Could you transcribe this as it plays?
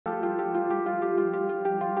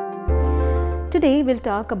Today we'll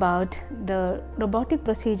talk about the robotic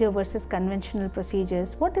procedure versus conventional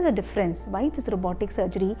procedures. What is the difference? Why this robotic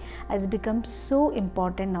surgery has become so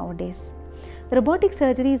important nowadays? Robotic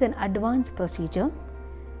surgery is an advanced procedure.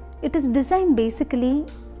 It is designed basically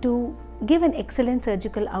to give an excellent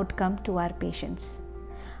surgical outcome to our patients.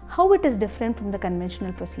 How it is different from the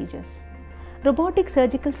conventional procedures? Robotic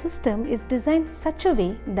surgical system is designed such a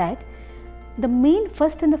way that the main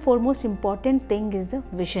first and the foremost important thing is the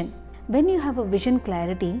vision. When you have a vision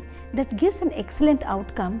clarity, that gives an excellent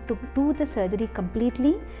outcome to do the surgery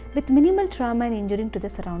completely with minimal trauma and injury to the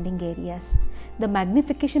surrounding areas. The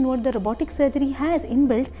magnification what the robotic surgery has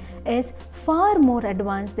inbuilt is far more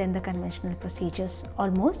advanced than the conventional procedures.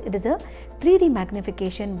 Almost it is a 3D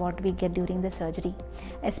magnification what we get during the surgery.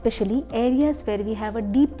 Especially areas where we have a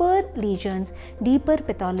deeper lesions, deeper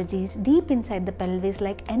pathologies, deep inside the pelvis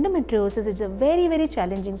like endometriosis. It's a very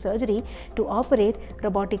challenging surgery to operate.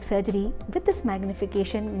 Robotic surgery with this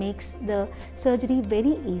magnification makes the surgery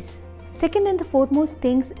very easy. Second and the foremost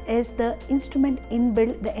things is the instrument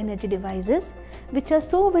inbuilt, the energy devices, which are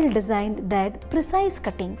so well designed that precise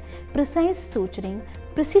cutting, precise suturing,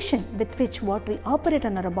 precision with which what we operate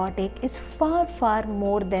on a robotic is far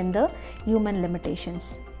more than the human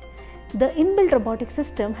limitations. The inbuilt robotic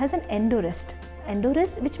system has an endorest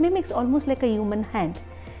which mimics almost like a human hand.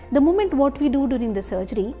 The moment what we do during the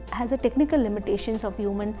surgery has a technical limitations of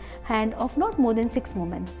human hand of not more than 6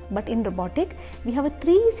 movements. But in robotic, we have a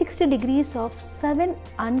 360 degrees of 7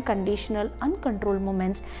 unconditional, uncontrolled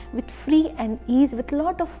movements with free and ease with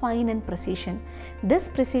lot of fine and precision. This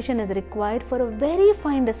precision is required for a very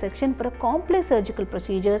fine dissection for a complex surgical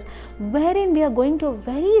procedures wherein we are going to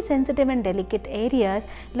very sensitive and delicate areas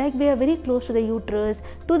like we are very close to the uterus,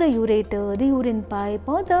 to the ureter, the urine pipe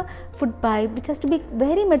or the foot pipe, which has to be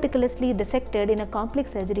very meticulously dissected in a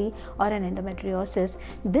complex surgery or an endometriosis.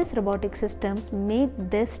 These robotic systems make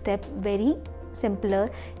this step very simpler,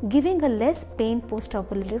 giving a less pain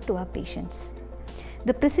post-operative to our patients.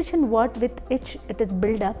 The precision what with which it is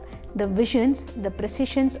built up, the visions, the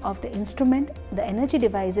precisions of the instrument, the energy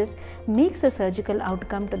devices makes the surgical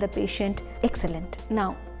outcome to the patient excellent.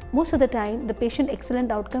 Now, most of the time the patient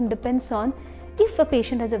excellent outcome depends on if a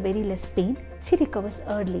patient has a very less pain, she recovers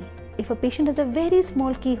early. If a patient has a very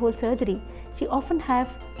small keyhole surgery, she often have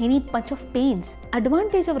any much of pains.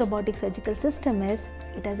 Advantage of robotic surgical system is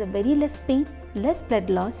it has a very less pain, less blood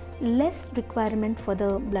loss, less requirement for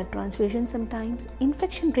the blood transfusion sometimes.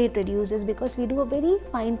 Infection rate reduces because we do a very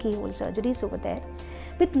fine keyhole surgeries over there.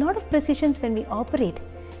 With lot of precisions when we operate,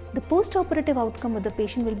 the post-operative outcome of the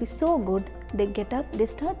patient will be so good. They get up, they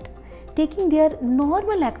start taking their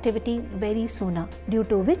normal activity very sooner, due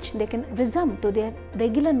to which they can resume to their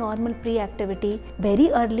regular normal pre-activity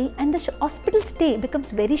very early and the hospital stay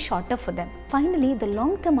becomes very shorter for them. Finally, the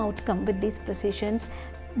long-term outcome with these precisions,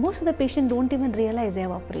 most of the patients don't even realize they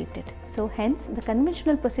have operated. So hence, the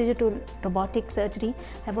conventional procedure to robotic surgery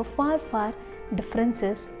have a far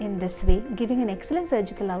differences in this way, giving an excellent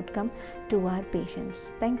surgical outcome to our patients.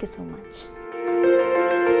 Thank you so much.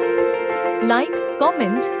 Like,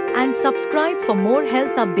 comment, and subscribe for more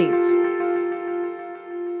health updates.